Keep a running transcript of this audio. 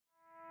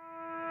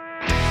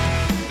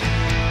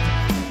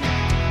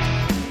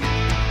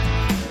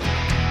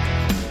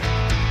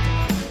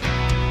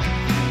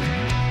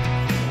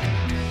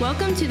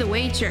Welcome to The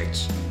Way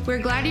Church. We're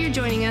glad you're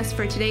joining us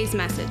for today's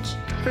message.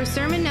 For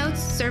sermon notes,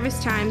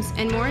 service times,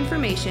 and more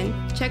information,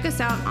 check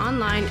us out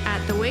online at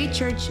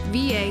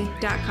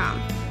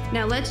thewaychurchva.com.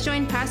 Now let's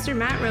join Pastor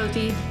Matt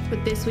Rothy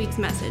with this week's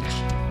message.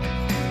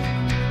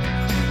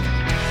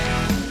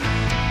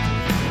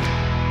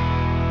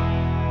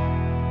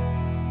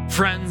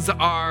 Friends,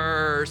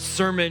 our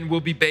sermon will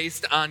be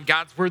based on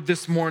God's word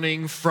this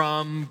morning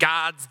from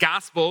God's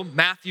gospel,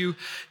 Matthew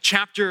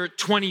chapter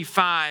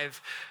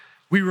 25.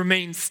 We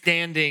remain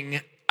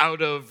standing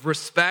out of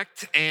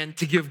respect and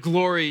to give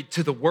glory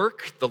to the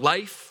work, the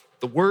life,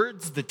 the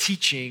words, the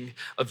teaching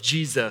of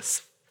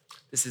Jesus.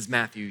 This is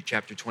Matthew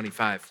chapter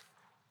 25.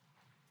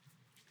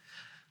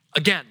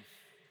 Again,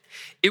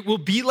 it will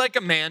be like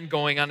a man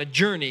going on a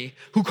journey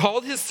who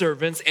called his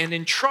servants and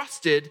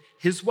entrusted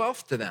his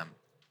wealth to them.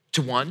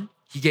 To one,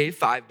 he gave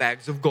 5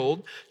 bags of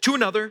gold, to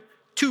another,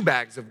 2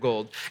 bags of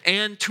gold,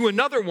 and to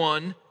another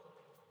one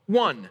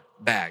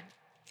bag,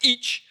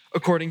 each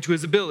according to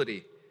his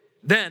ability.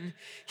 Then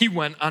he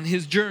went on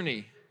his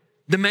journey.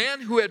 The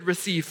man who had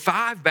received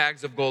 5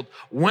 bags of gold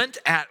went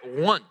at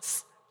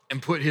once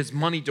and put his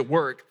money to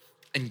work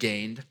and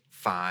gained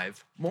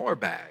 5 more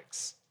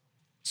bags.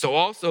 So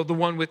also the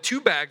one with 2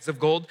 bags of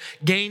gold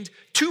gained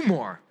 2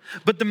 more.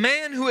 But the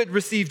man who had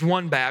received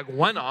 1 bag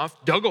went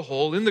off, dug a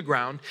hole in the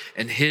ground,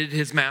 and hid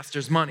his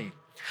master's money.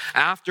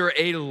 After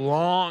a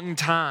long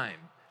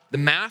time, the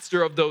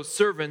master of those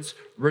servants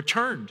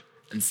returned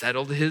and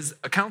settled his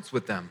accounts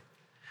with them.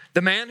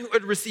 The man who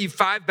had received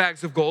 5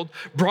 bags of gold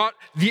brought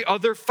the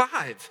other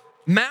 5.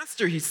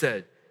 Master, he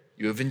said,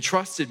 you have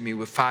entrusted me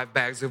with 5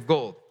 bags of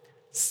gold.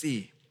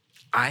 See,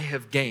 I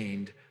have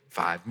gained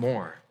 5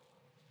 more.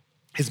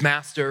 His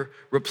master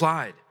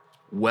replied,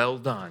 well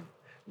done,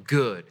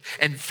 good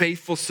and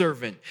faithful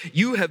servant.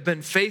 You have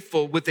been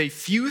faithful with a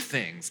few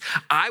things.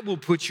 I will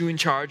put you in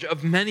charge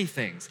of many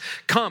things.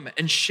 Come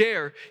and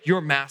share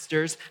your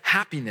master's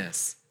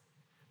happiness.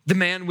 The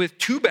man with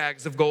 2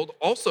 bags of gold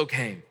also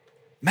came.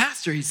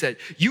 Master, he said,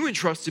 you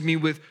entrusted me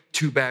with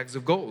 2 bags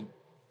of gold.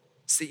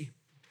 See,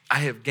 I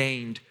have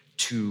gained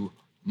 2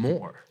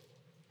 more.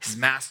 His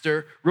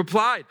master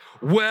replied,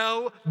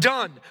 well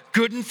done,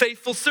 good and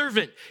faithful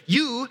servant.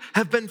 You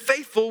have been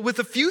faithful with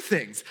a few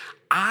things.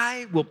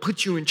 I will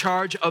put you in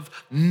charge of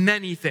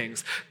many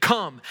things.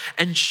 Come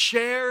and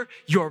share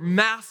your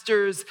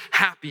master's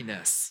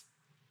happiness.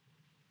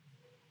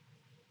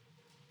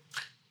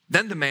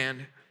 Then the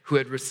man who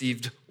had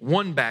received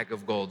 1 bag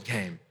of gold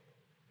came.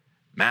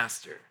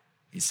 Master,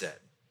 he said,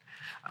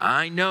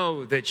 I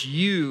know that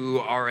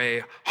you are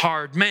a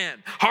hard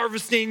man,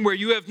 harvesting where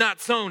you have not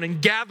sown and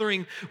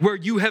gathering where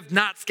you have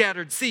not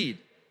scattered seed.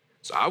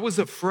 So I was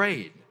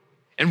afraid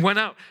and went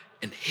out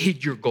and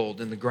hid your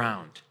gold in the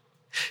ground.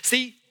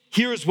 See,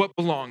 here's what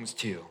belongs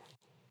to you.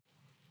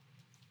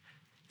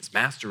 His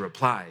master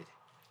replied,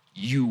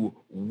 you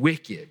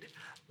wicked,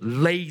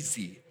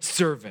 lazy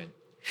servant.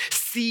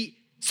 See,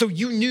 so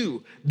you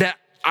knew that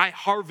I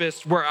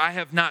harvest where I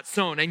have not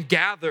sown and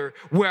gather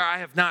where I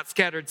have not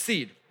scattered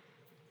seed.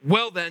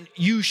 Well then,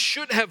 you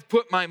should have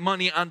put my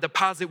money on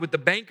deposit with the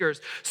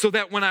bankers so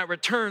that when I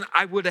return,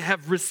 I would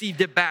have received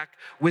it back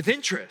with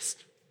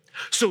interest.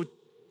 So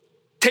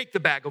take the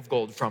bag of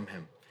gold from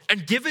him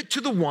and give it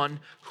to the one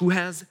who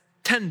has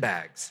 10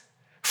 bags.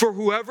 For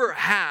whoever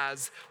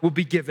has will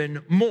be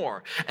given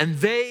more, and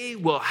they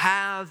will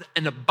have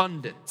an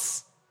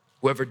abundance.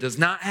 Whoever does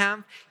not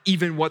have,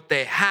 even what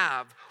they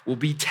have will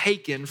be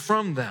taken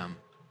from them.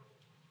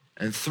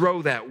 And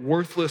throw that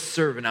worthless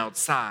servant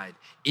outside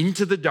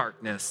into the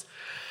darkness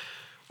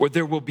where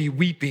there will be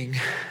weeping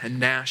and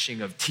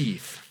gnashing of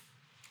teeth.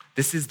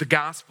 This is the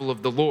gospel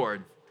of the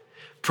Lord.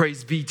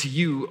 Praise be to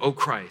you, O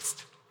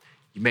Christ.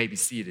 You may be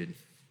seated.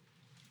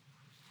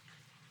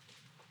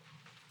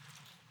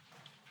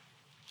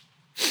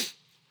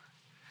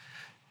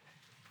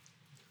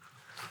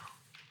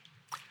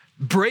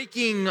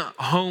 Breaking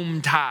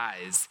Home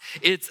Ties.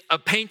 It's a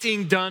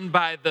painting done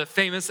by the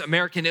famous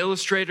American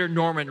illustrator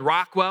Norman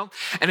Rockwell,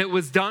 and it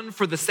was done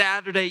for the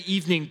Saturday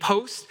Evening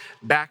Post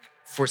back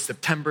for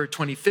September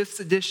 25th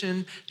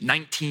edition,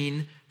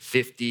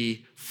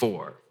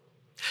 1954.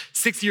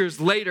 6 years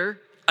later,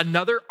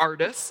 another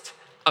artist,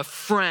 a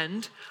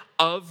friend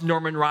of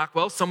Norman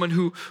Rockwell, someone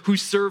who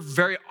served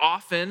very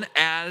often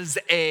as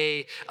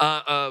a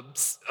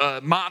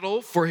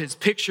model for his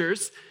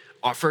pictures,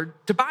 offered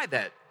to buy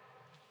that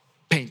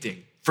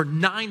painting for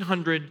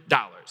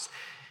 $900.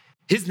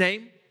 His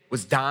name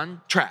was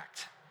Don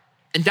Tract.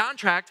 And Don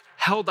Tract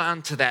held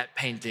on to that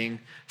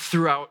painting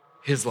throughout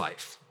his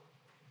life.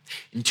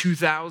 In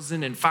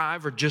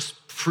 2005, or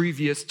just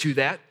previous to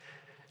that,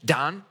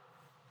 Don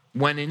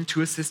went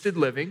into assisted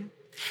living.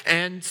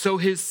 And so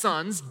his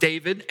sons,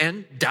 David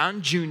and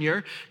Don Jr.,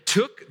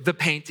 took the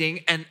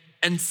painting and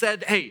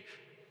said, hey,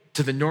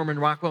 to the Norman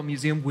Rockwell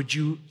Museum, would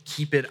you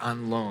keep it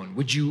on loan?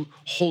 Would you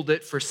hold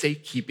it for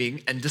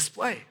safekeeping and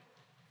display?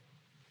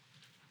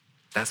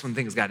 That's when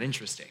things got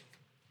interesting.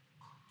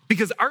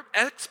 Because art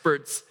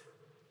experts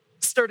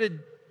started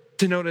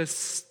to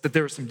notice that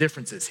there were some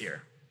differences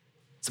here,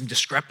 some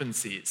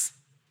discrepancies.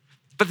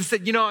 But they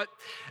said, you know what?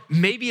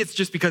 Maybe it's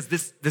just because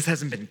this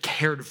hasn't been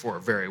cared for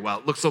very well.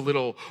 It looks a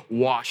little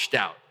washed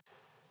out.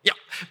 Yeah,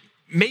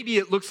 maybe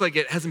it looks like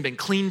it hasn't been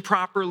cleaned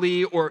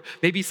properly, or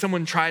maybe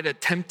someone tried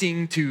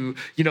attempting to,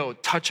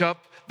 touch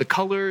up the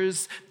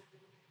colors.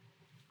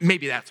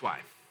 Maybe that's why.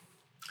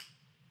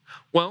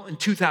 Well, in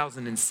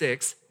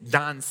 2006,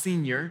 Don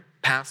Sr.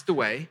 passed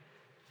away,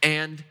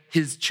 and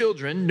his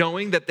children,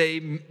 knowing that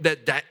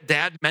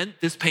Dad meant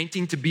this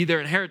painting to be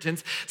their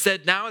inheritance,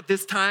 said, now at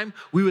this time,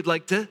 we would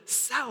like to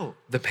sell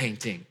the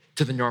painting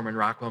to the Norman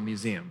Rockwell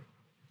Museum.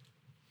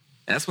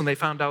 And that's when they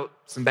found out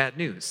some bad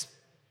news.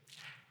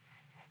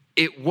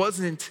 It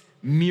wasn't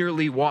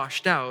merely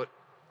washed out,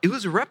 it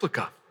was a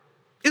replica.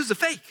 It was a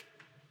fake.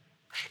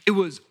 It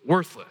was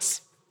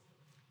worthless.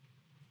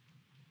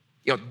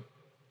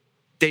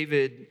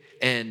 David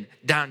and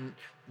Don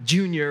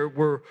Jr.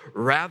 were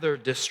rather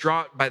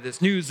distraught by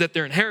this news that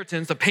their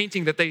inheritance, a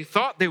painting that they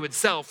thought they would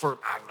sell for,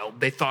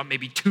 they thought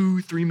maybe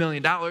 $2-3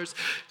 million,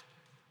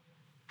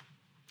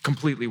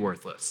 completely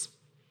worthless.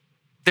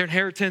 Their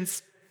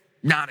inheritance,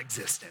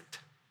 non-existent.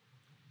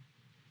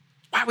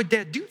 Why would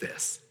Dad do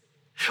this?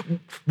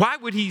 Why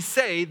would he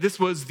say this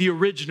was the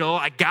original,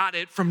 I got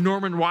it from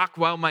Norman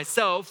Rockwell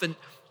myself, and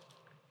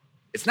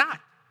it's not?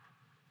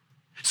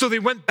 So they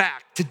went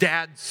back to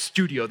Dad's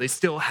studio. They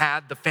still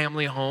had the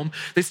family home.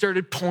 They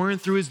started pouring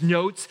through his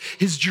notes,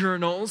 his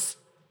journals.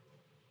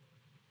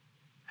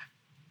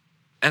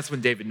 That's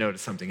when David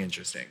noticed something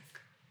interesting.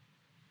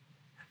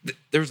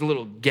 There was a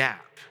little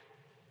gap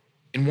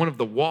in one of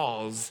the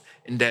walls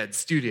in Dad's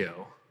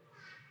studio.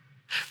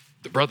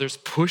 The brothers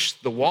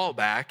pushed the wall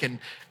back, and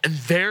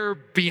there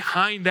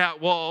behind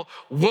that wall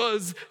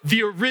was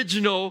the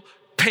original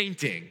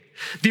painting.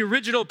 The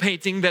original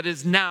painting that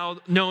is now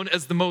known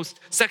as the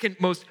second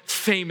most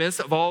famous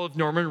of all of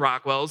Norman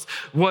Rockwell's,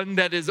 one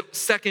that is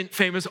second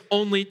famous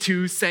only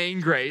to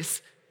Saying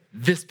Grace,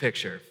 this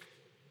picture.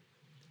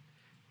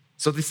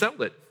 So they sold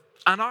it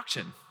on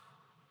auction,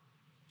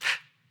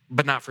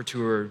 but not for $2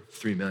 or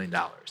 $3 million,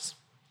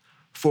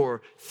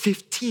 for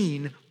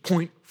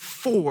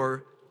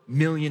 $15.4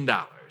 million.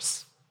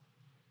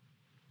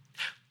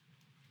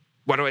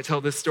 Why do I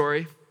tell this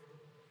story?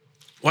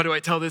 Why do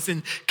I tell this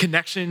in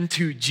connection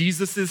to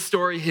Jesus'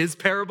 story, his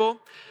parable?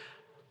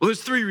 Well,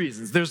 there's three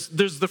reasons.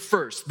 There's the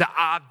first, the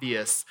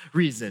obvious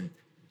reason,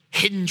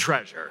 hidden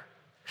treasure.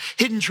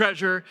 Hidden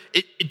treasure,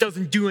 it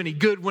doesn't do any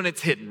good when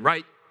it's hidden,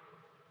 right?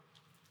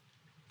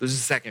 There's a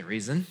second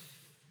reason.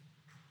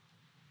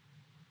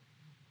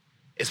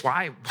 It's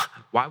why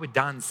would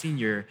Don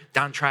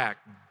Track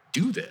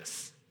do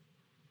this?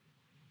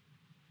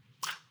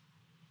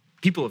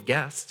 People have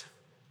guessed.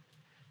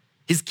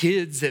 His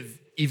kids have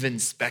even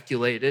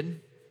speculated.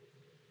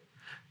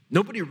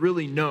 Nobody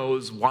really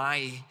knows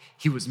why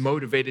he was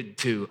motivated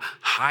to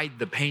hide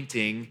the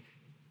painting,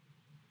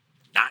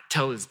 not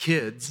tell his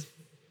kids.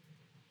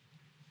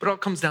 But it all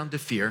comes down to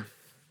fear.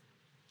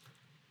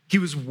 He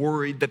was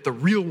worried that the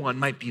real one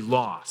might be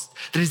lost,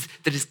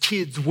 that his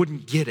kids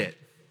wouldn't get it.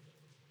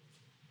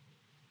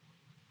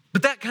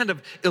 But that kind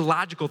of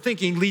illogical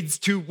thinking leads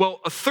to,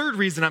 a third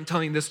reason I'm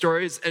telling this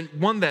story is, and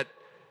one that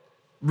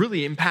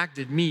really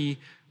impacted me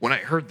when I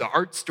heard the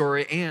art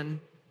story and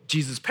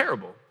Jesus'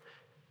 parable.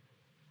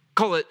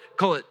 Call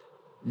it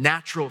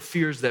natural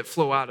fears that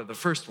flow out of the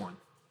first one.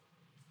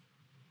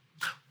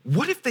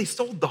 What if they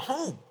sold the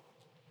home?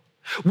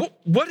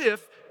 What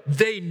if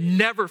they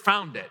never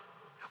found it?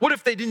 What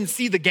if they didn't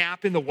see the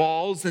gap in the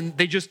walls and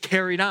they just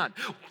carried on?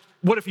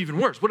 What if even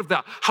worse? What if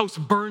the house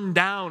burned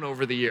down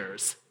over the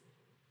years?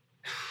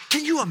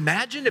 Can you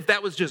imagine if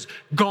that was just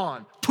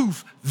gone,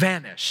 poof,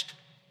 vanished?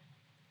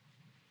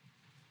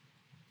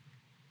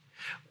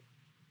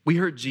 We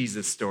heard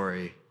Jesus'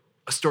 story,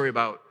 a story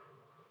about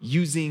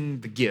using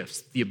the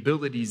gifts, the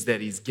abilities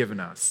that he's given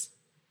us.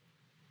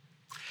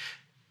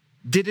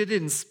 Did it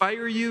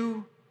inspire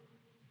you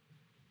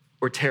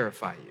or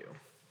terrify you?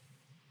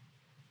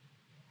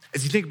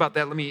 As you think about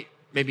that, let me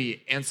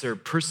maybe answer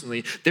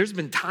personally. There's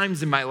been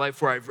times in my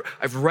life where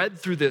I've read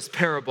through this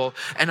parable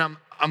and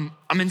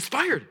I'm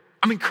inspired.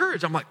 I'm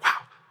encouraged. I'm like, wow,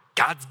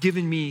 God's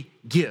given me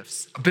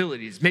gifts,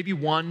 abilities, maybe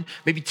one,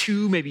 maybe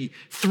two, maybe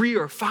 3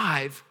 or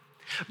 5,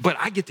 but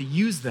I get to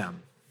use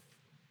them.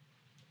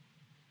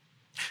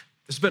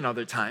 There's been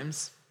other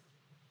times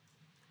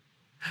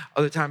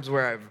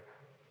where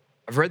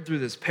I've read through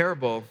this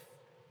parable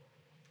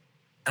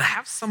and I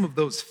have some of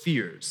those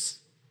fears.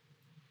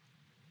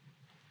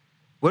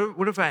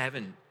 What if I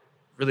haven't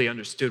really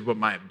understood what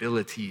my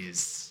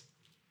abilities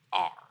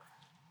are?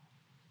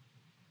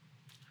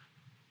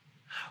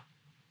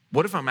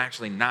 What if I'm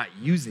actually not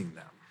using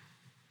them?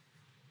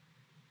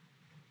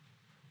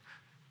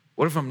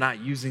 What if I'm not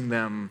using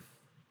them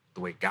the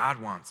way God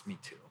wants me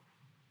to?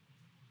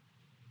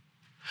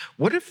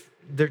 What if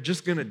they're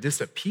just going to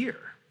disappear?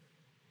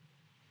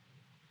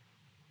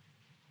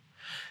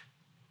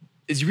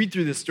 As you read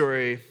through this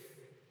story,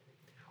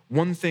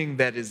 one thing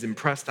that is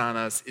impressed on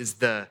us is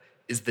the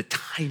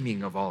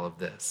timing of all of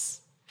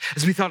this.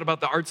 As we thought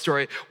about the art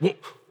story,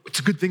 It's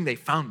a good thing they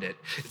found it.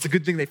 It's a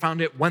good thing they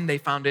found it when they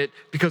found it,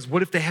 because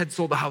what if they had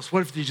sold the house?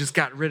 What if they just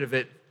got rid of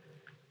it?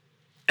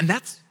 And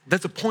that's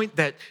a point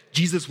that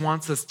Jesus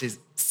wants us to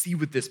see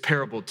with this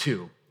parable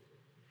too.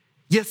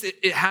 Yes,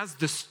 it has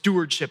the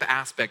stewardship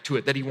aspect to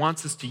it, that he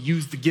wants us to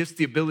use the gifts,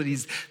 the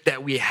abilities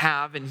that we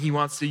have, and he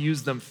wants to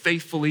use them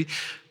faithfully.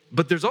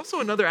 But there's also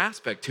another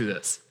aspect to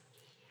this.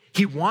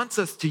 He wants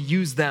us to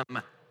use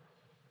them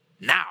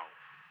now.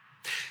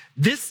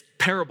 This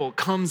parable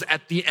comes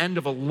at the end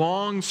of a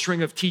long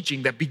string of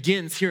teaching that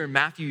begins here in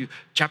Matthew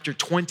chapter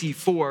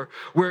 24,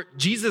 where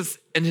Jesus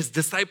and his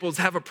disciples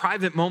have a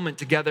private moment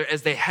together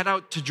as they head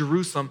out to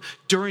Jerusalem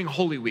during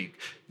Holy Week,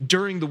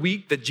 during the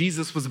week that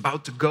Jesus was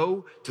about to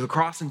go to the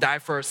cross and die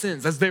for our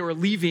sins. As they were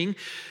leaving,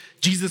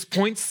 Jesus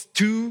points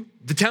to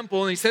the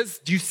temple and he says,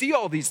 "Do you see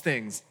all these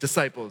things,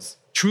 disciples?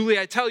 Truly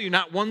I tell you,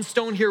 not one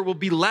stone here will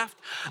be left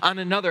on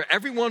another.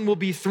 Everyone will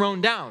be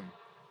thrown down."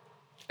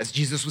 As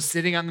Jesus was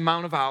sitting on the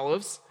Mount of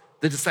Olives,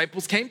 the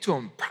disciples came to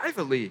him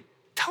privately.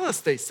 "Tell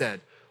us," they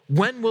said,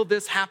 "when will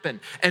this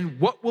happen? And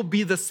what will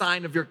be the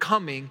sign of your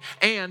coming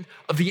and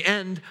of the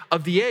end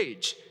of the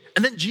age?"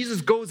 And then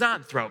Jesus goes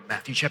on throughout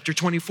Matthew chapter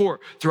 24,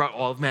 throughout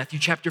all of Matthew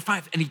chapter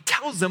 5, and he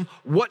tells them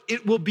what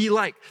it will be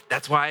like.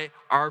 That's why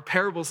our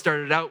parable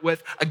started out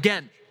with,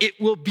 again, it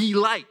will be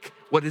like.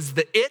 What is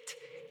the it?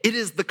 It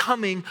is the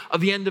coming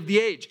of the end of the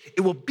age.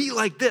 It will be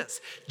like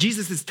this.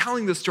 Jesus is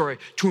telling the story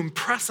to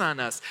impress on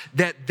us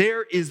that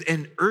there is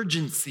an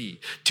urgency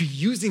to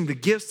using the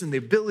gifts and the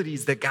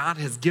abilities that God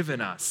has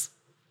given us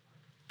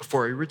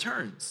before he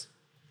returns.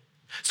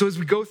 So as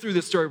we go through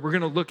this story, we're going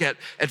to look at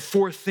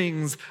four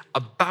things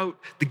about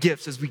the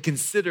gifts as we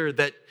consider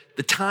that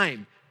the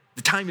time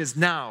is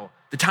now,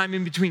 the time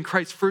in between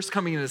Christ's first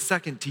coming and his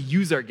second to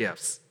use our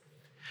gifts.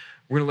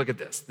 We're going to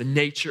look at this, the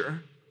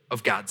nature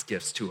of God's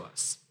gifts to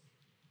us.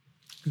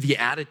 The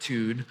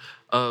attitude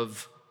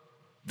of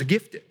the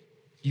gifted,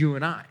 you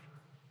and I.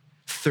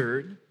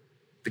 Third,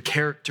 the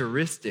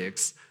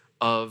characteristics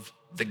of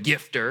the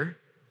gifter,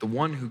 the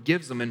one who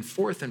gives them. And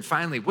fourth, and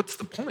finally, what's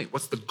the point?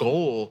 What's the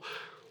goal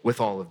with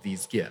all of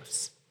these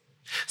gifts?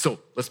 So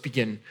let's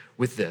begin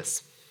with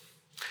this,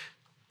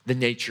 the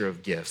nature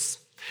of gifts.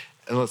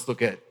 And let's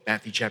look at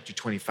Matthew chapter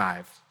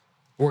 25.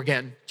 Where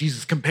again,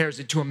 Jesus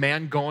compares it to a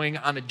man going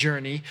on a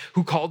journey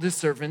who called his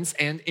servants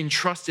and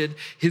entrusted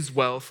his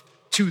wealth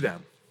to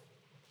them.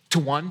 To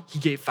one, he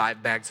gave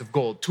 5 bags of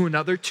gold, to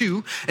another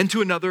 2, and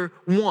to another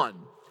 1,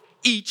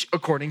 each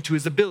according to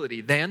his ability.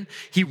 Then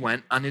he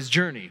went on his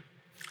journey.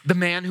 The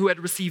man who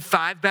had received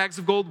 5 bags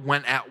of gold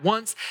went at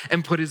once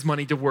and put his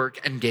money to work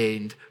and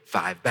gained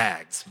 5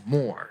 bags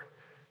more.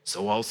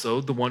 So also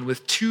the one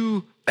with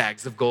 2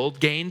 bags of gold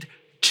gained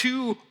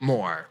 2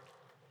 more.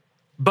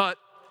 But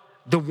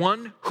the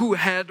one who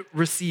had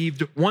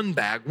received 1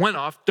 bag went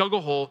off, dug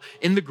a hole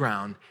in the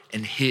ground,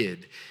 and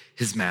hid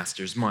his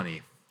master's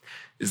money.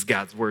 Is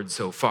God's word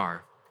so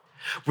far.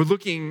 We're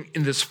looking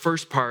in this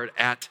first part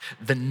at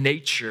the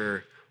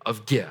nature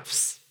of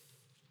gifts.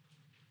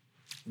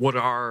 What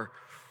are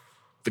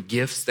the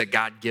gifts that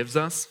God gives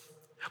us?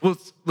 Well,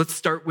 let's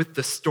start with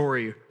the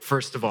story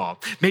first of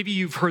all. Maybe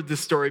you've heard this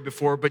story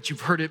before, but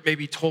you've heard it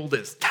maybe told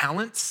as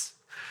talents.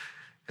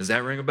 Does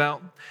that ring a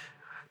bell?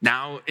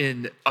 Now,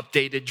 in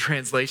updated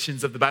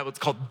translations of the Bible, it's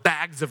called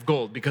bags of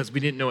gold because we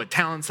didn't know what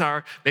talents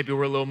are. Maybe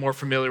we're a little more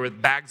familiar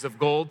with bags of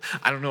gold.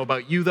 I don't know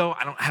about you, though.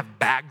 I don't have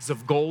bags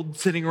of gold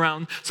sitting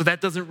around, so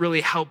that doesn't really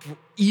help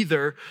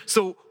either.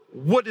 So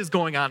what is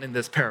going on in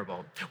this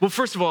parable? Well,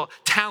 first of all,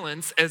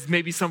 talents, as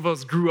maybe some of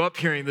us grew up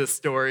hearing this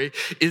story,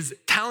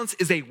 talents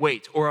is a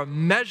weight or a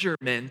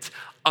measurement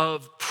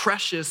of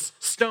precious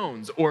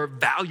stones or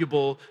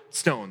valuable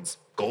stones,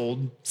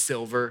 gold,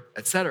 silver,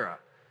 etc.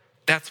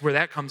 That's where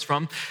that comes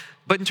from.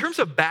 But in terms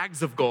of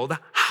bags of gold,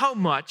 how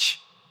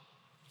much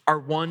are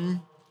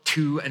 1,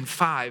 2, and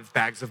 5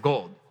 bags of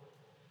gold?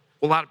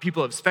 Well, a lot of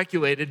people have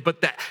speculated,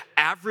 but the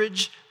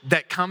average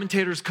that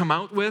commentators come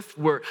out with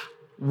were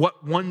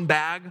what 1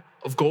 bag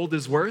of gold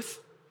is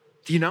worth.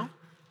 Do you know?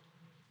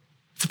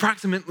 It's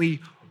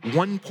approximately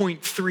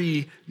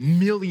 $1.3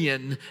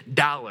 million.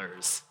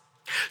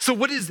 So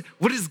what is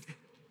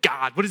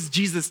God, what is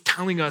Jesus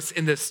telling us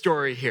in this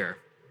story here?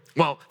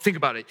 Well, think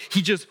about it.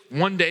 He just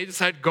one day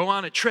decided to go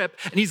on a trip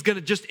and he's going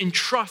to just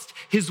entrust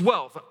his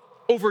wealth,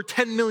 over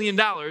 $10 million,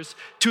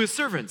 to his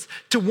servants.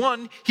 To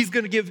one, he's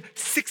going to give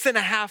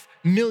 $6.5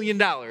 million.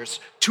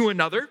 To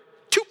another,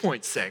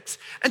 2.6.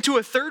 And to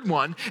a third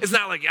one, it's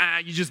not like,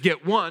 you just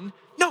get one.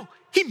 No,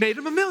 he made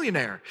him a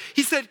millionaire.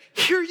 He said,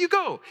 here you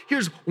go.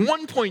 Here's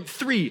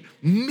 $1.3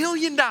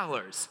 million.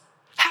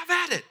 Have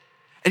at it.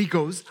 And he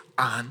goes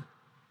on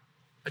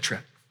a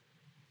trip.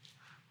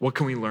 What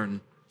can we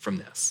learn from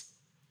this?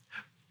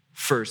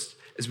 First,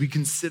 as we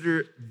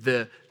consider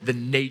the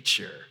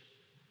nature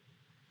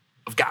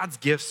of God's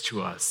gifts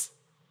to us,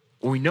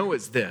 what we know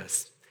is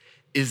this,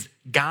 is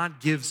God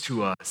gives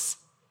to us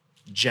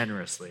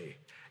generously.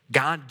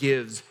 God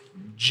gives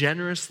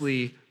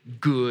generously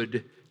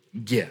good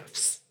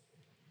gifts.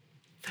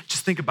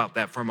 Just think about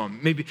that for a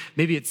moment.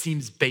 Maybe it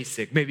seems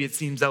basic. Maybe it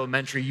seems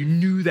elementary. You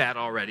knew that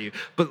already.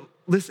 But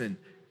listen,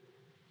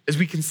 as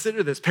we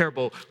consider this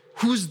parable,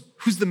 who's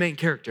the main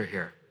character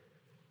here?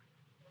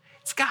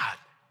 It's God.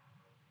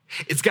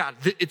 It's God.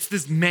 It's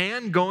this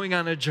man going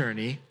on a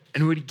journey,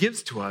 and what he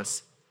gives to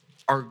us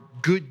are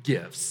good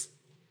gifts.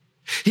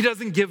 He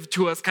doesn't give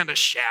to us kind of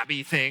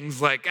shabby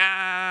things like,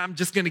 I'm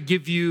just going to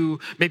give you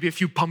maybe a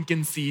few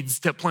pumpkin seeds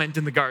to plant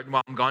in the garden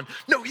while I'm gone.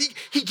 No,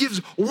 he gives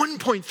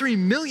 $1.3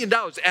 million,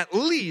 at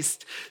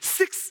least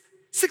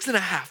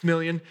 $6.5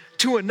 million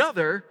to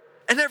another,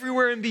 and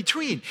everywhere in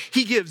between.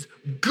 He gives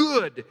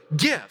good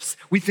gifts.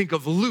 We think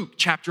of Luke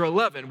chapter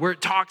 11, where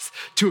it talks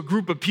to a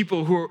group of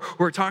people who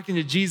are talking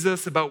to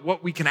Jesus about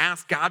what we can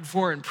ask God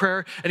for in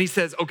prayer. And he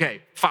says,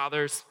 okay,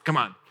 fathers, come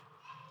on.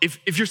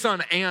 If your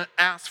son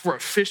asks for a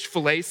fish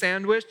fillet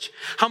sandwich,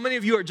 how many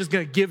of you are just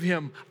going to give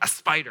him a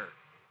spider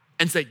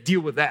and say,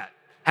 deal with that,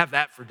 have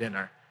that for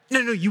dinner?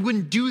 No, you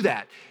wouldn't do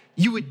that.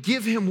 You would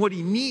give him what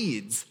he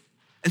needs.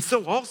 And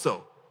so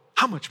also,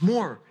 how much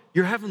more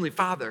your heavenly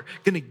Father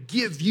going to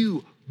give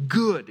you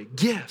good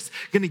gifts,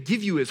 going to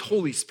give you his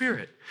Holy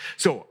Spirit.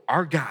 So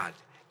our God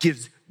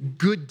gives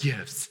good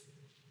gifts.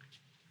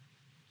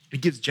 He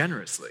gives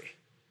generously.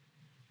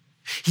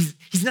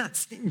 He's not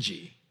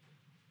stingy.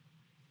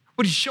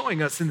 What he's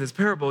showing us in this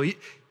parable, he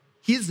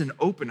is an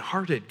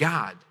open-hearted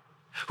God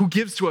who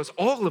gives to us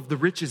all of the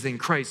riches in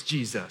Christ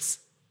Jesus.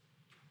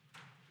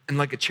 And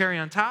like a cherry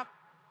on top,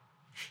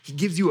 he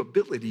gives you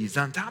abilities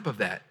on top of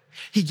that.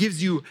 He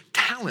gives you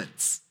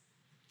talents,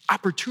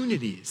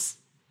 opportunities.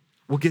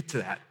 We'll get to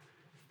that.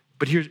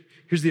 But here's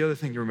the other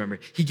thing to remember.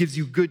 He gives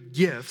you good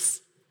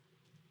gifts.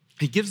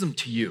 He gives them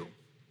to you.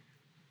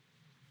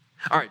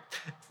 All right,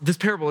 this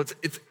parable,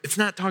 it's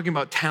not talking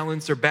about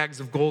talents or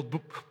bags of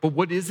gold, but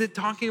what is it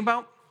talking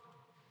about?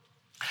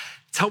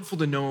 It's helpful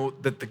to know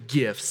that the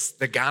gifts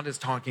that God is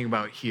talking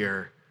about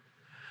here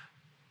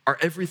are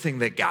everything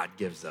that God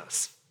gives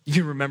us. You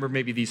can remember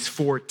maybe these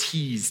 4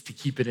 T's to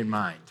keep it in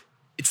mind.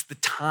 It's the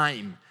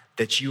time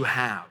that you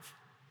have,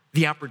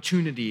 the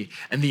opportunity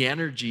and the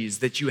energies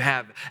that you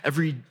have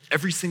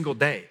every single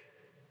day.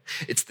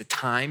 It's the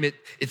time,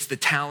 it's the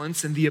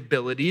talents and the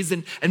abilities.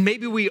 And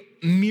maybe we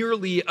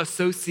merely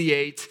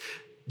associate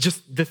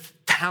just the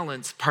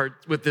talents part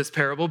with this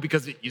parable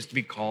because it used to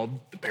be called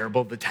the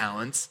parable of the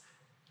talents.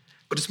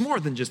 But it's more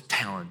than just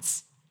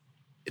talents.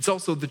 It's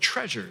also the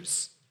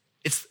treasures.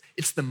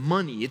 It's the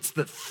money, it's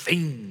the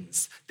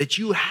things that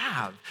you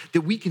have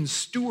that we can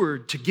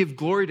steward to give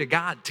glory to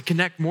God, to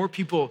connect more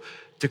people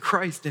to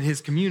Christ and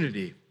his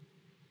community.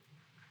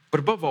 But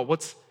above all,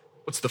 what's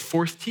the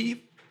 4th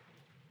T?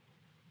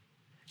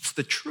 It's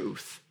the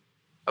truth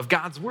of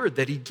God's word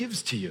that he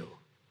gives to you.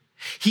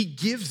 He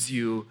gives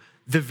you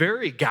the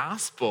very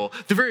gospel,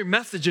 the very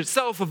message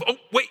itself of, oh,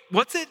 wait,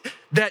 what's it?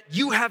 That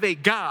you have a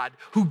God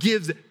who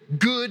gives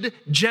good,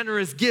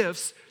 generous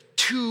gifts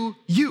to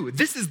you.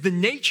 This is the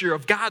nature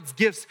of God's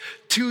gifts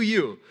to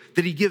you,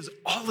 that he gives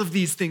all of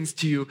these things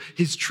to you,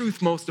 his truth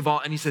most of all,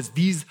 and he says,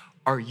 these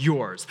are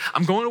yours.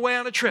 I'm going away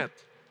on a trip.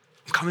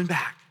 I'm coming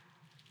back,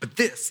 but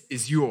this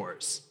is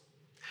yours.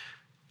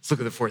 Let's look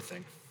at the 4th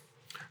thing.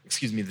 The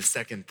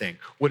 2nd thing.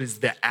 What is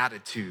the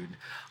attitude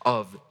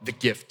of the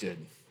gifted?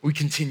 We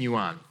continue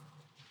on.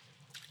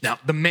 Now,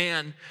 the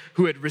man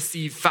who had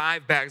received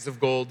 5 bags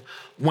of gold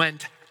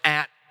went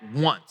at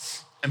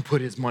once and put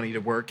his money to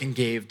work and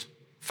gave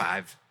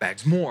 5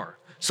 bags more.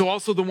 So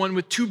also the one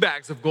with 2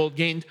 bags of gold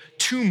gained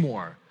 2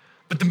 more.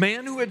 But the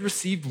man who had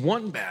received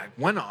 1 bag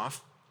went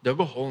off, dug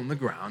a hole in the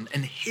ground,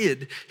 and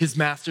hid his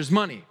master's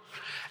money.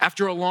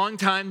 After a long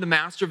time, the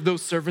master of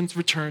those servants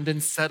returned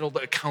and settled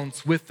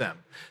accounts with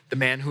them. The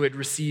man who had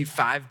received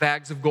 5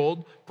 bags of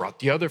gold brought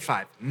the other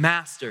 5.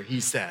 Master,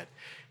 he said,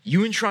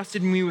 you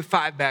entrusted me with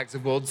 5 bags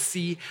of gold.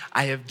 See,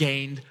 I have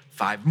gained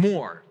 5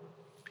 more.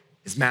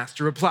 His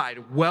master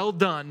replied, well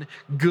done,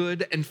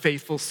 good and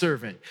faithful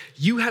servant.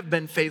 You have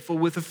been faithful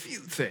with a few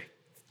things.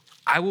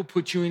 I will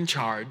put you in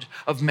charge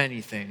of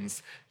many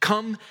things.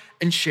 Come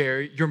and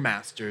share your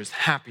master's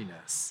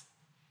happiness.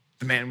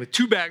 The man with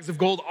 2 bags of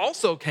gold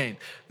also came.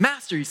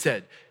 Master, he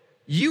said,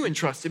 you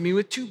entrusted me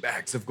with 2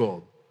 bags of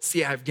gold.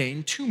 See, I've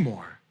gained 2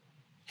 more.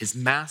 His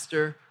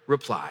master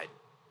replied,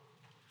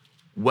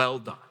 well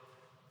done.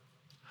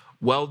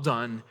 Well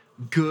done,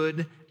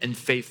 good and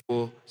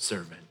faithful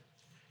servant.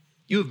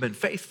 You have been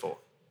faithful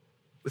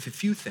with a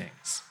few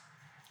things.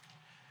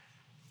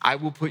 I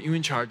will put you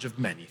in charge of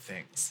many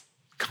things.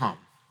 Come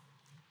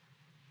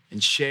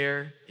and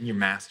share in your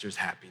master's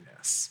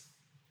happiness.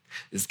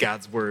 This is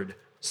God's word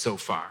so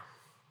far.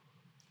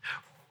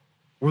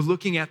 We're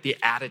looking at the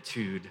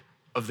attitude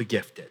of the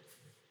gifted.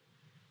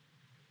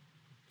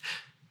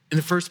 In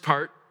the first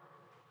part,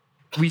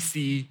 we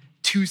see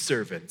 2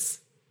 servants,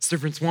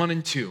 servants 1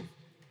 and 2.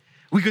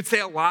 We could say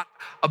a lot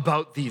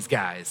about these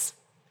guys.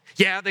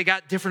 Yeah, they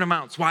got different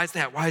amounts. Why is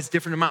that? Why is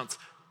different amounts?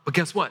 But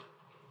guess what?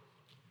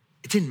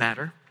 It didn't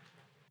matter.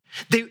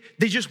 They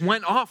just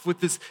went off with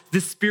this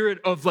spirit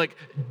of like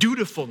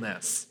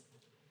dutifulness,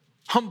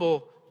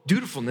 humble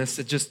dutifulness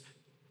that just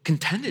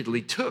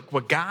contentedly took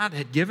what God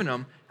had given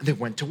them and they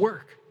went to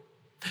work.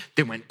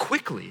 They went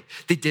quickly.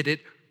 They did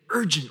it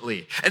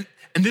urgently. And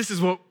this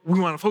is what we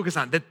want to focus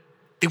on, that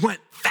they went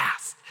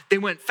fast. They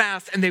went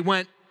fast and they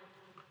went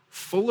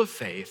full of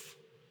faith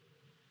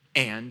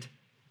and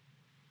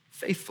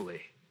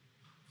faithfully.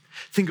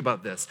 Think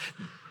about this.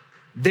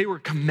 They were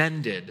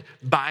commended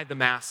by the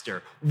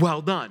master.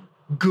 Well done,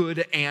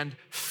 good and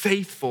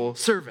faithful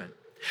servant.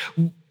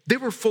 They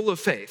were full of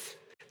faith.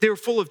 They were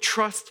full of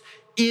trust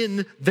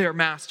in their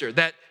master,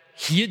 that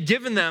he had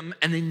given them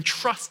an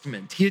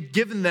entrustment. He had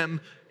given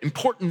them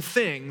important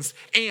things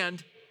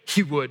and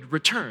he would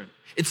return.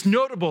 It's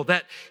notable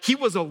that he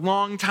was a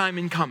long time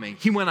in coming.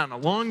 He went on a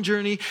long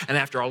journey, and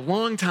after a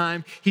long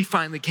time, he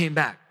finally came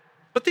back.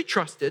 But they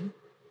trusted.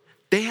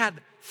 They had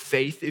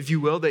faith, if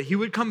you will, that he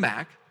would come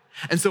back.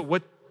 And so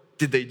what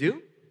did they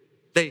do?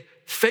 They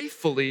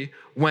faithfully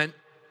went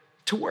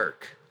to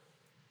work.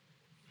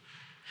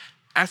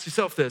 Ask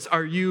yourself this: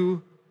 are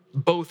you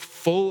both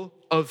full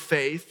of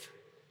faith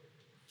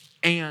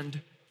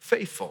and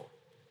faithful?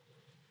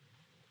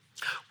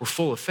 We're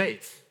full of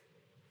faith.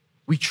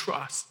 We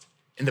trust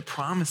in the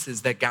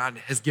promises that God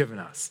has given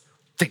us.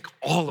 Think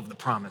all of the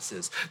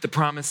promises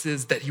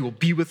that he will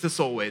be with us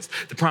always,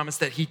 the promise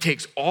that he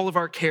takes all of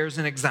our cares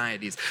and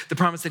anxieties, the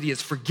promise that he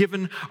has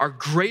forgiven our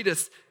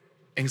greatest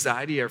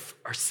anxiety, our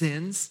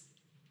sins,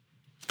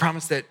 the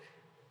promise that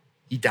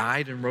he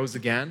died and rose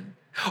again,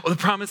 or the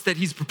promise that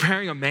he's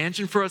preparing a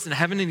mansion for us in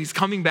heaven and he's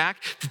coming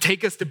back to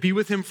take us to be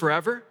with him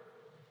forever.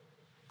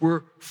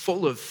 We're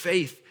full of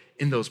faith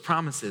in those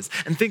promises.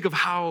 And think of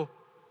how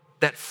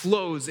that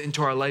flows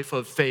into our life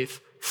of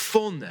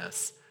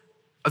faithfulness,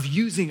 of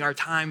using our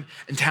time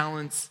and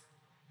talents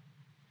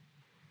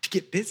to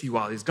get busy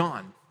while he's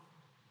gone.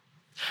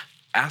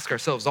 Ask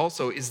ourselves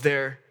also, is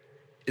there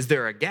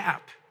a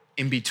gap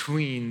in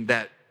between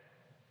that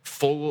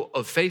full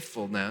of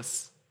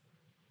faithfulness,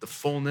 the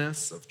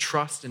fullness of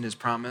trust in his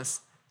promise,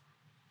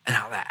 and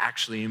how that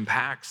actually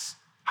impacts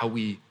how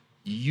we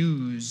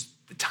use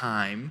the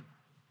time,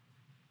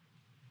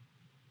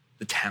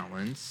 the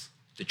talents,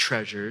 the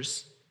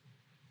treasures,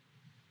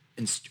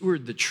 and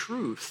steward the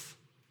truth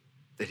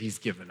that he's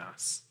given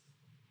us?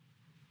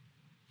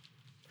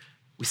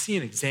 We see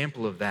an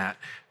example of that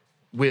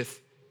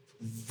with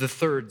the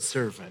third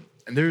servant.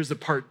 And there's a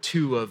part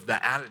 2 of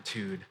the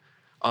attitude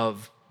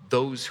of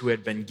those who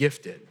had been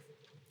gifted.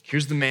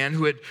 Here's the man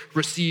who had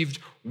received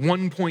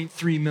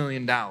 $1.3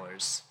 million.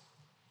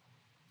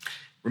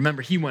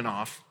 Remember, he went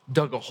off,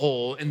 dug a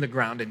hole in the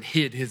ground, and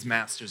hid his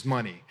master's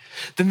money.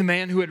 Then the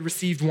man who had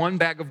received 1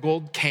 bag of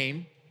gold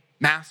came.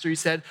 Master, he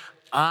said,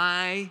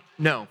 I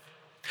know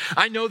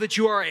that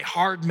you are a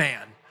hard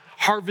man,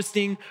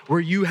 harvesting where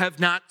you have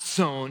not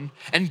sown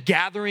and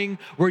gathering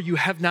where you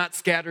have not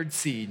scattered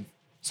seed.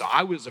 So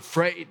I was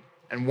afraid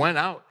and went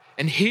out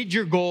and hid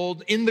your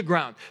gold in the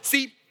ground.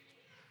 See,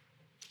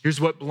 here's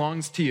what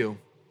belongs to you.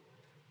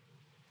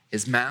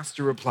 His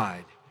master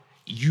replied,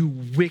 you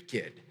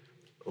wicked,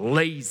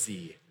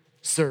 lazy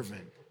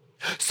servant.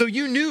 So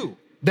you knew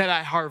that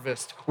I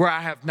harvest where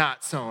I have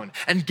not sown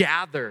and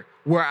gather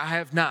where I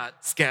have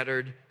not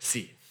scattered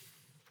seed.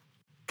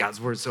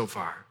 God's word so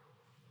far.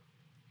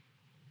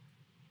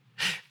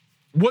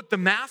 What the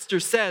master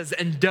says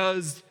and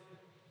does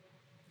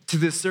to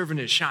this servant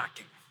is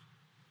shocking.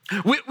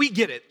 We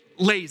get it,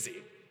 lazy.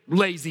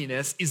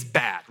 Laziness is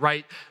bad,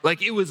 right?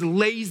 Like, it was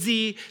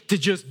lazy to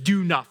just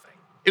do nothing.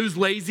 It was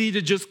lazy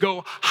to just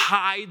go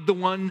hide the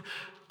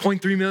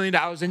 $1.3 million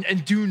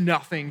and do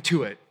nothing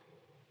to it.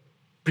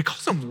 But he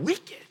calls him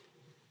wicked.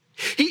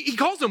 He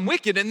calls him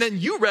wicked, and then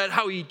you read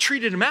how he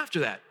treated him after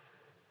that.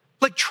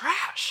 Like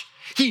trash.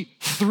 He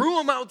threw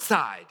him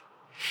outside.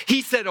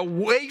 He said,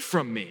 away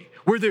from me,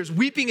 where there's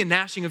weeping and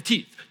gnashing of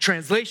teeth.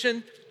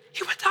 Translation,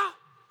 he went out.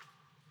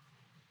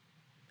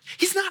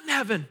 He's not in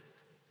heaven.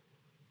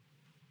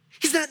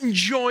 He's not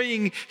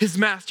enjoying his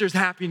master's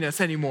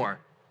happiness anymore.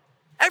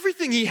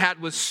 Everything he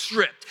had was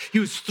stripped. He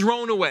was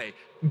thrown away.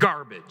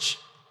 Garbage.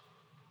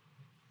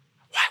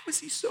 Why was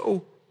he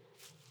so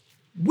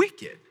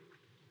wicked?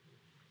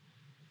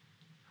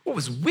 What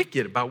was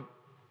wicked about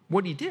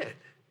what he did?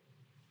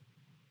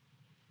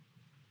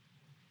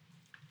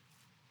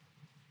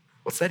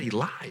 Well, it said he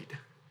lied.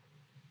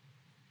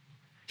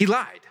 He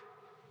lied.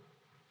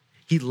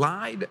 He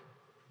lied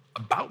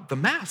about the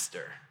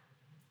master,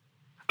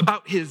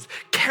 about his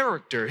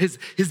character, his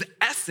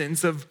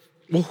essence of,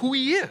 well, who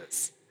he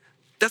is.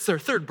 That's our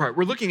third part.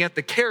 We're looking at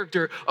the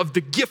character of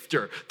the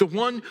gifter, the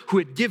one who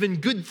had given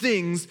good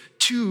things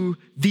to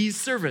these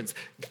servants.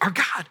 Our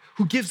God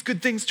who gives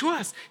good things to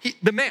us.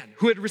 The man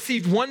who had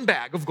received 1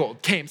 bag of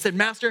gold came, said,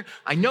 Master,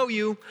 I know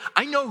you.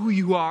 I know who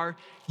you are.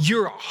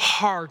 You're a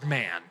hard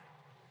man.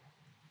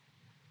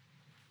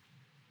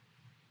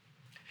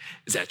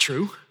 Is that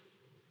true?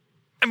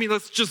 I mean,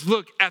 let's just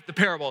look at the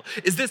parable.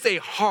 Is this a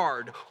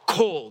hard,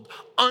 cold,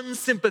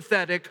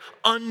 unsympathetic,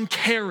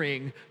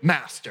 uncaring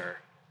master?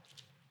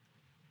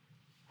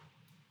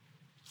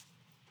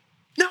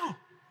 No.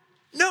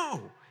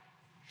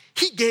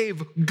 He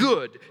gave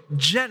good,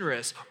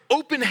 generous,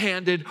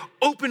 open-handed,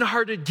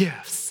 open-hearted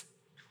gifts.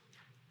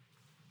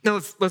 Now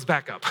let's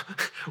back up.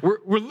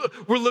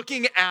 We're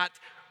looking at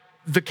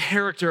the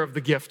character of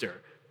the gifter.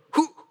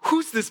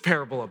 Who's this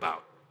parable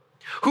about?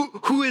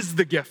 Who is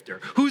the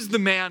gifter? Who's the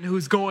man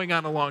who's going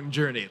on a long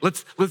journey?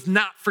 Let's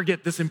not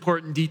forget this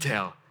important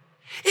detail.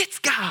 It's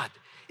God.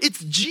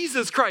 It's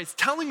Jesus Christ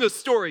telling a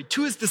story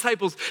to his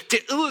disciples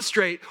to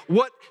illustrate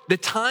what the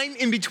time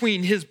in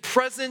between his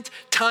present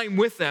time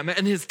with them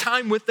and his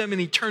time with them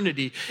in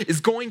eternity is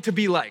going to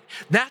be like.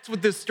 That's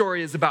what this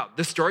story is about.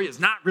 This story is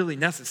not really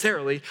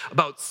necessarily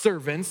about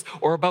servants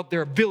or about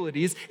their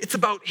abilities. It's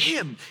about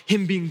him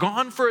being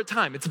gone for a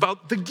time. It's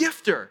about the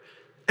gifter.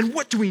 And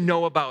what do we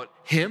know about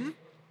him?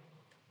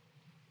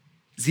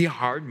 Is he a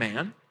hard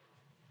man?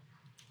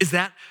 Is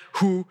that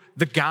who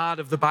the God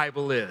of the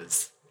Bible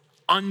is?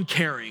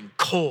 Uncaring,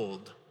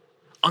 cold,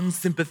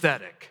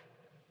 unsympathetic.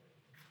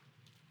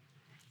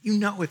 You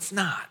know it's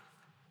not.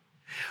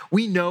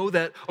 We know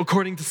that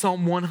according to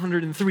Psalm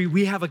 103,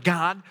 we have a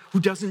God who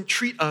doesn't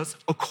treat us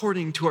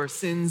according to our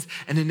sins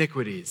and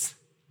iniquities.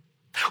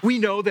 We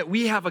know that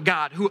we have a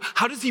God who,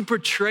 how does he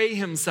portray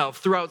himself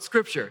throughout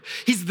Scripture?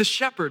 He's the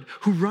shepherd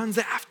who runs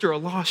after a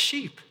lost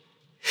sheep.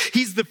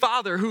 He's the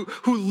father who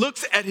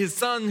looks at his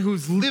son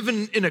who's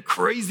living in a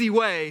crazy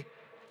way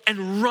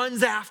and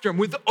runs after him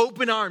with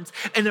open arms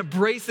and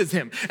embraces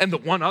him. And the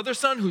one other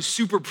son who's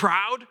super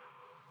proud,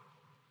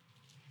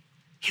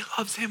 he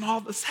loves him all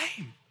the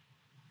same.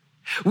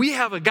 We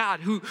have a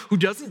God who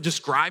doesn't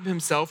describe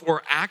himself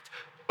or act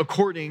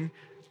according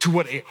to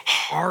what a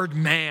hard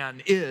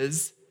man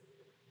is.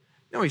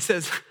 No, he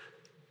says,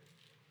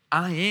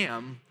 I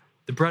am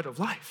the bread of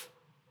life.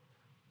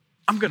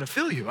 I'm going to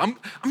fill you. I'm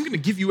going to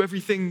give you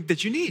everything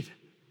that you need.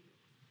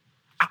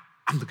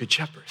 I'm the good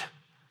shepherd.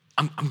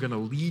 I'm going to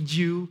lead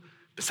you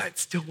beside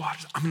still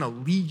waters. I'm going to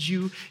lead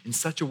you in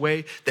such a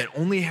way that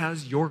only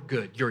has your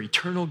good, your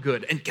eternal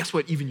good, and guess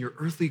what? Even your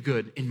earthly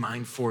good in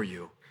mind for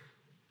you.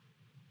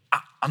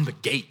 I'm the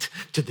gate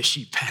to the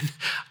sheep pen.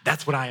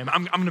 That's what I am.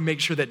 I'm going to make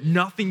sure that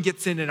nothing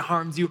gets in and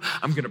harms you.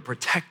 I'm going to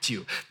protect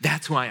you.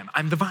 That's who I am.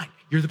 I'm the vine.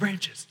 You're the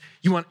branches.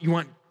 You want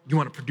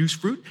to produce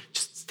fruit?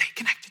 Just stay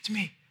connected to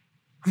me.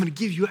 I'm going to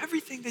give you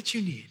everything that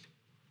you need.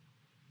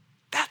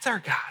 That's our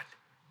God.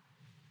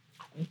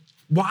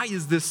 Why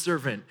is this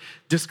servant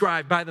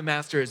described by the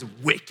master as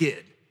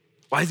wicked?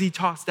 Why is he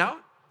tossed out?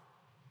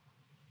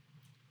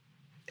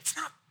 It's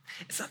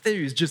not that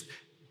he was just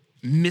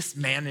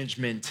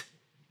mismanagement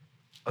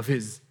of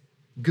his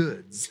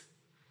goods.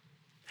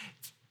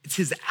 It's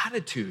his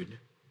attitude.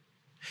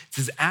 It's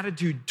his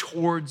attitude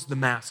towards the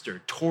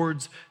master,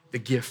 towards the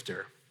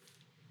gifter.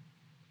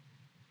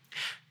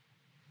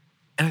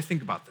 And I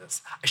think about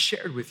this. I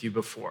shared with you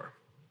before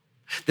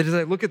that as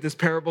I look at this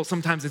parable,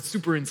 sometimes it's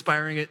super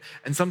inspiring,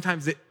 and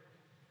sometimes it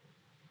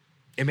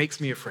makes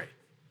me afraid.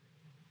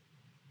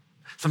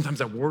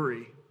 Sometimes I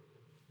worry.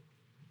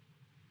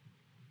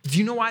 Do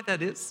you know why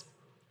that is?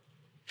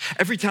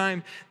 Every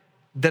time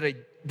that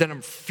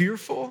I'm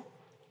fearful,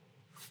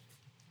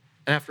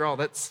 and after all,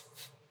 that's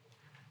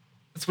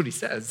what he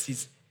says.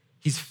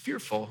 He's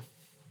fearful.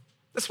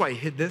 That's why he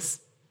hid this.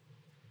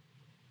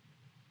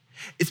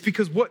 It's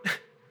because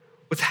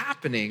what's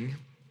happening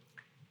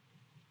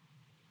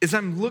is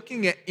I'm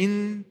looking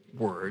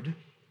inward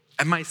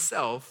at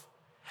myself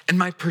and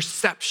my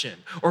perception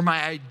or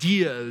my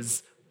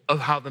ideas of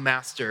how the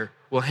master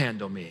will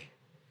handle me.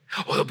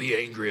 Oh, he'll be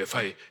angry if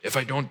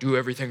I don't do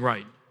everything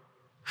right.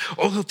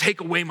 Oh, he'll take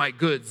away my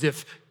goods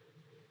if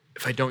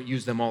I don't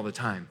use them all the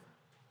time.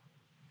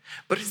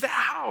 But is that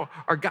how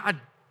our God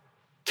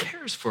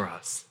cares for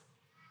us?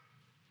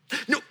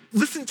 No,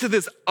 listen to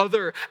this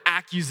other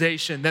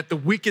accusation that the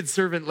wicked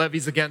servant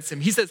levies against him.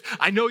 He says,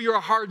 I know you're a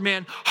hard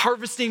man,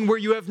 harvesting where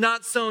you have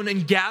not sown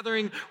and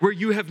gathering where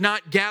you have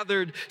not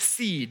gathered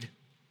seed.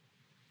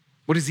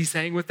 What is he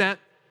saying with that?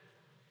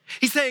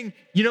 He's saying,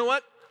 you know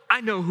what?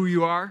 I know who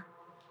you are.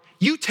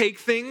 You take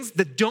things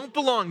that don't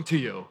belong to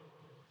you.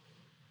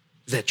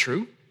 Is that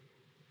true?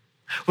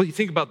 Well, you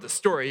think about the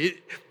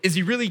story. Is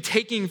he really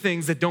taking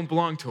things that don't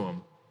belong to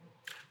him?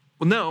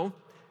 Well, no.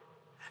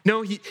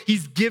 No,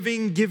 he's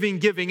giving.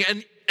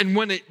 And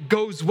when it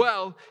goes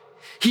well,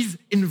 he's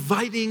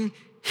inviting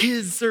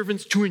his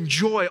servants to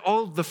enjoy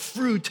all of the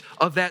fruit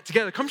of that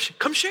together. Come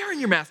share in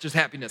your master's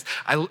happiness.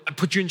 I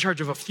put you in charge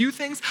of a few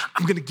things.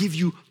 I'm going to give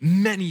you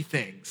many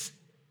things.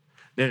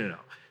 No.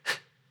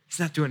 He's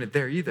not doing it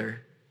there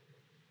either.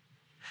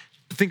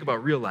 Think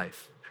about real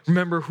life.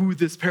 Remember who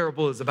this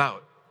parable is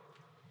about.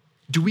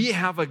 Do we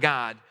have a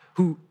God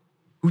who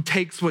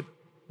takes what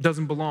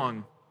doesn't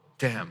belong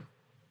to him?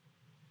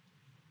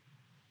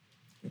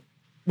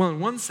 Well,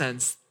 in one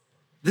sense,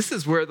 this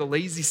is where the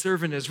lazy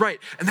servant is right.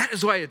 And that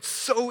is why it's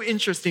so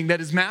interesting that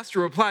his master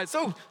replies,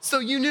 so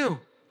you knew.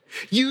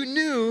 You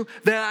knew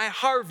that I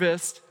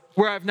harvest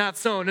where I've not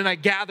sown and I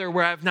gather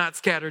where I've not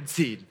scattered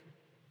seed.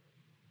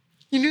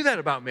 You knew that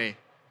about me.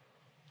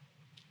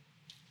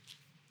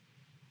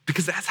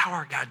 Because that's how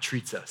our God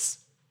treats us.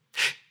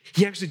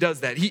 He actually does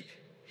that. He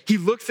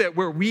looks at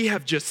where we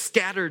have just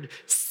scattered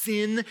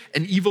sin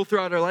and evil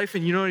throughout our life.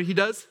 And you know what he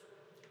does?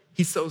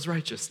 He sows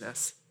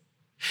righteousness.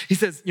 He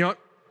says, you know what?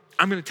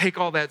 I'm going to take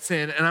all that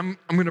sin and I'm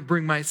going to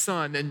bring my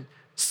son and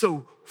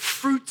sow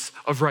fruits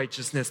of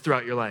righteousness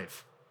throughout your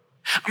life.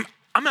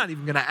 I'm not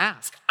even going to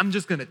ask. I'm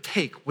just going to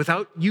take,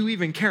 without you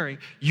even caring,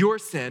 your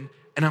sin,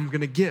 and I'm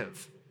going to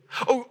give.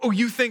 Oh,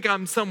 you think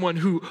I'm someone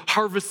who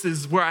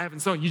harvests where I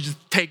haven't sown. You just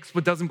take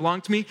what doesn't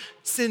belong to me.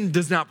 Sin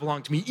does not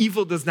belong to me.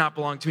 Evil does not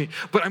belong to me.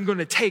 But I'm going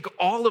to take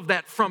all of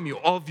that from you,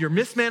 all of your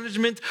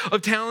mismanagement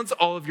of talents,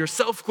 all of your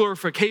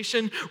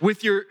self-glorification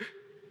with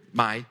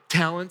my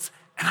talents,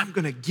 and I'm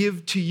going to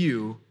give to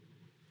you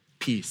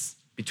peace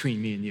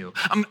between me and you.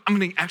 I'm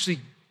going to actually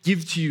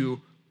give to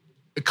you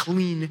a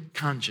clean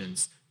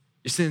conscience.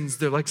 Your sins,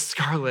 they're like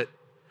scarlet.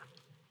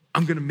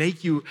 I'm going to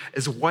make you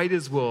as white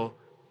as wool.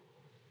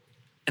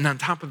 And on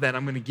top of that,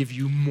 I'm going to give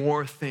you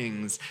more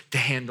things to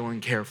handle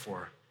and care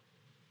for.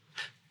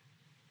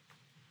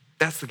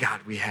 That's the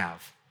God we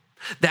have.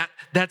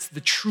 That's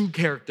the true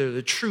character,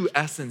 the true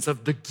essence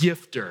of the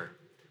gifter.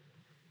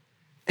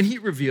 And he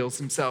reveals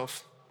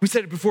himself. We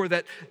said it before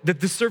that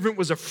the servant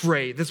was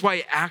afraid. That's why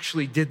he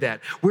actually did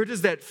that. Where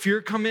does that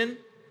fear come in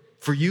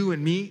for you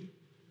and me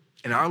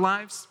in our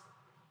lives?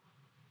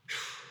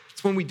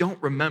 It's when we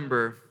don't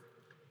remember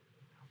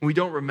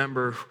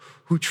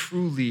who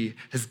truly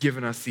has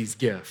given us these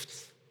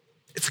gifts.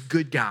 It's a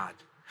good God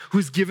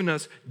who's given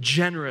us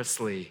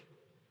generously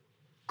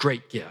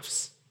great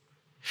gifts.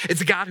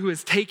 It's a God who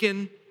has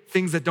taken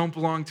things that don't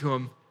belong to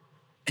him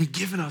and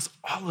given us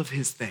all of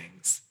his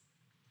things.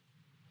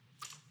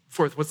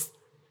 Fourth, what's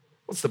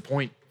the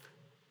point?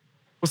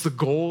 What's the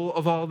goal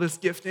of all this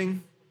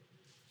gifting?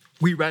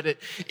 We read it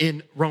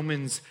in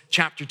Romans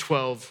chapter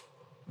 12,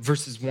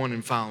 verses 1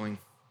 and following.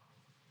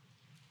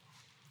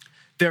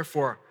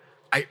 Therefore,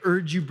 I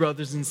urge you,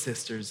 brothers and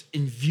sisters,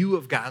 in view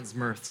of God's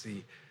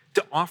mercy,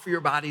 to offer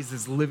your bodies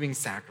as living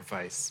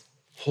sacrifice,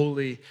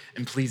 holy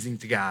and pleasing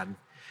to God.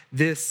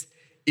 This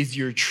is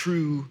your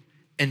true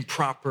and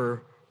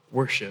proper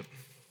worship.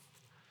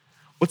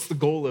 What's the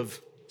goal of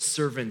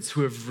servants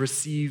who have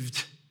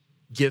received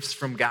gifts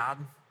from God?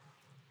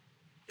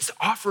 It's to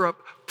offer up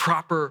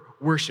proper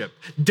worship.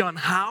 Done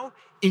how?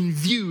 In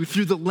view,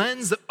 through the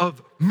lens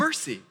of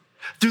mercy.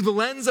 Through the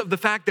lens of the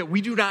fact that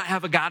we do not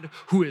have a God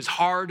who is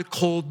hard,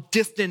 cold,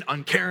 distant,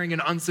 uncaring,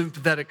 and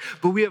unsympathetic,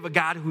 but we have a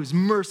God who is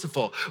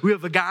merciful. We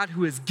have a God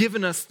who has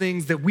given us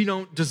things that we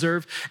don't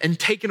deserve and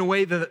taken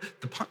away the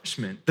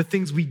punishment, the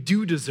things we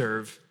do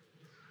deserve.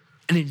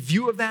 And in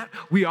view of that,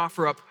 we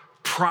offer up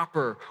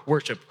proper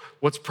worship.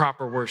 What's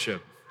proper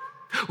worship?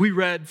 We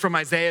read from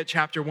Isaiah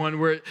chapter 1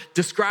 where it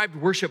described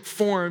worship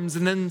forms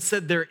and then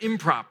said they're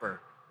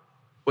improper.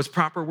 What's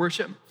proper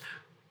worship?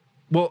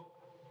 Well,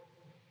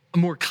 a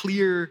more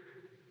clear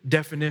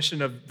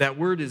definition of that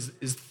word is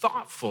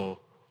thoughtful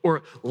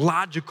or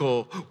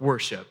logical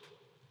worship.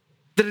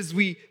 That as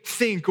we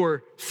think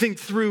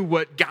through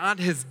what God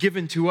has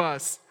given to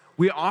us,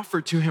 we offer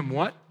to him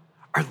what?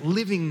 Our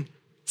living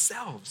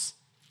selves.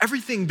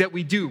 Everything that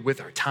we do with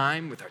our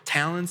time, with our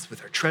talents,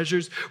 with our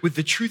treasures, with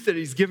the truth that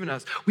he's given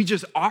us, we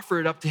just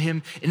offer it up to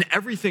him in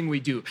everything we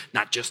do,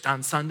 not just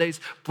on Sundays,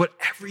 but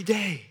every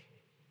day.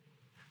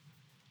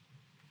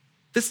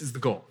 This is the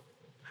goal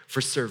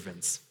for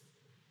servants.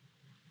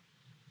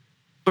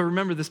 But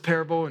remember this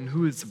parable and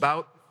who it's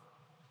about?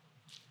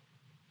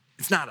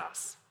 It's not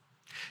us.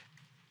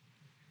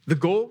 The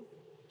goal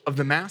of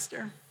the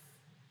master,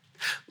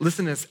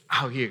 listen to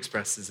how he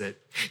expresses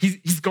it.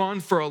 He's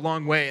gone for a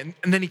long way and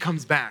then he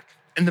comes back.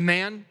 And the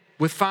man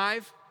with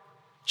 5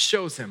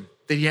 shows him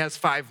that he has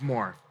 5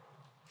 more.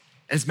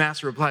 And his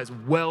master replies,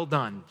 well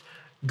done,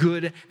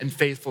 good and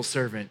faithful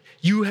servant.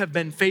 You have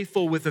been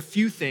faithful with a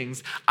few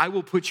things. I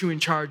will put you in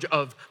charge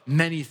of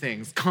many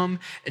things. Come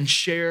and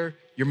share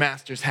your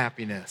master's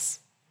happiness.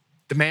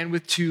 The man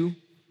with 2,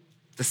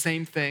 the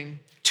same thing,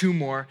 2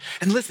 more.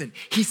 And listen,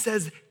 he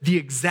says the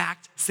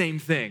exact same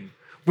thing.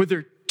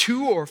 Whether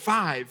 2 or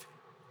 5,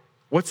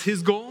 what's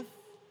his goal?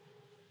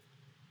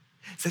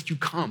 It's that you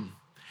come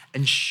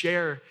and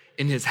share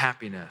in his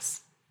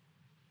happiness.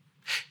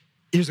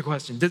 Here's a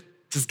question.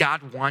 Does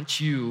God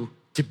want you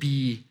to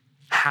be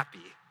happy?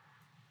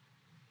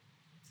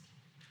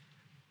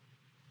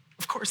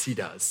 Of course he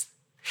does.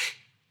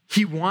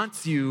 He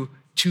wants you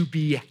to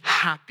be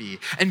happy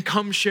and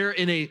come share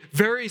in a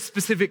very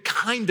specific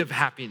kind of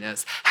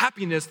happiness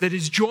that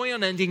is joy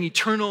unending,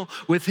 eternal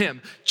with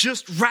him.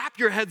 Just wrap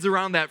your heads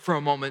around that for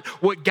a moment,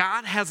 what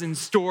God has in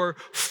store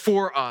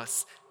for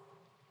us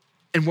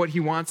and what he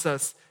wants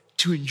us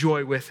to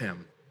enjoy with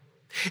him.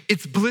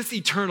 It's bliss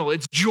eternal,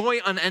 it's joy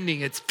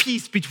unending, it's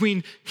peace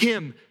between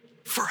him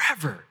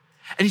forever.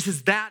 And he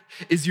says, that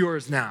is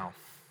yours now.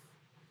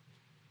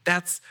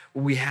 That's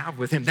what we have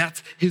with him.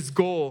 That's his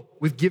goal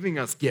with giving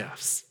us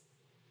gifts.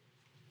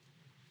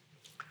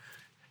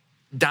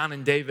 Don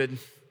and David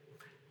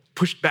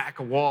pushed back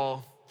a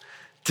wall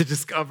to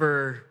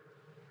discover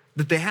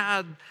that they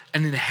had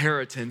an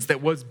inheritance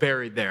that was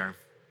buried there.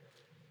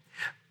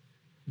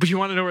 But you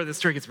want to know where this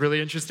story gets really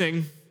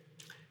interesting?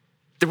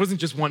 There wasn't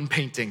just one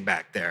painting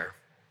back there.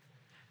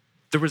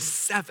 There was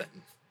 7.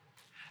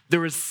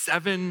 There was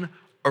 7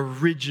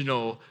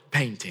 original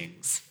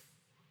paintings.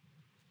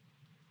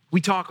 We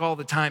talk all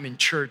the time in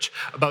church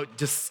about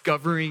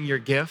discovering your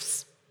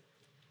gifts.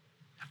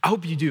 I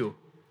hope you do.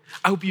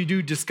 I hope you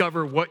do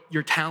discover what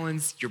your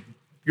talents,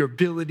 your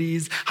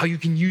abilities, how you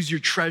can use your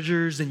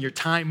treasures and your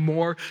time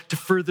more to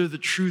further the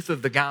truth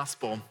of the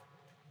gospel.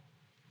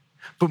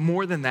 But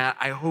more than that,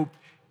 I hope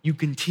you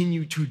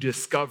continue to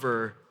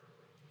discover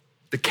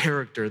the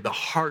character, the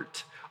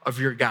heart of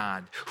your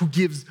God, who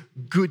gives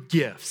good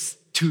gifts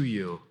to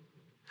you,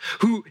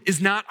 who is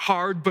not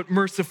hard but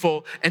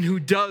merciful, and who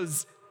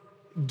does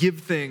give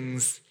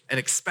things and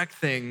expect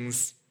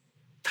things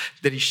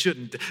that he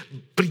shouldn't,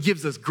 but he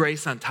gives us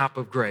grace on top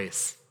of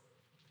grace.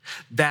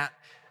 That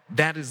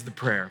is the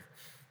prayer.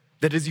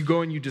 That as you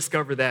go and you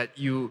discover that,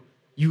 you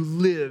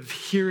live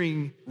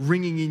hearing,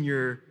 ringing in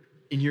your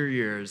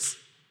ears,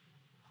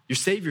 your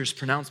Savior's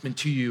pronouncement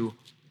to you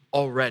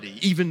already,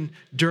 even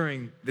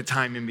during the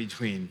time in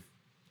between.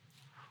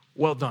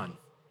 Well done,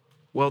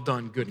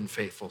 good and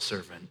faithful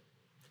servant.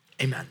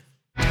 Amen.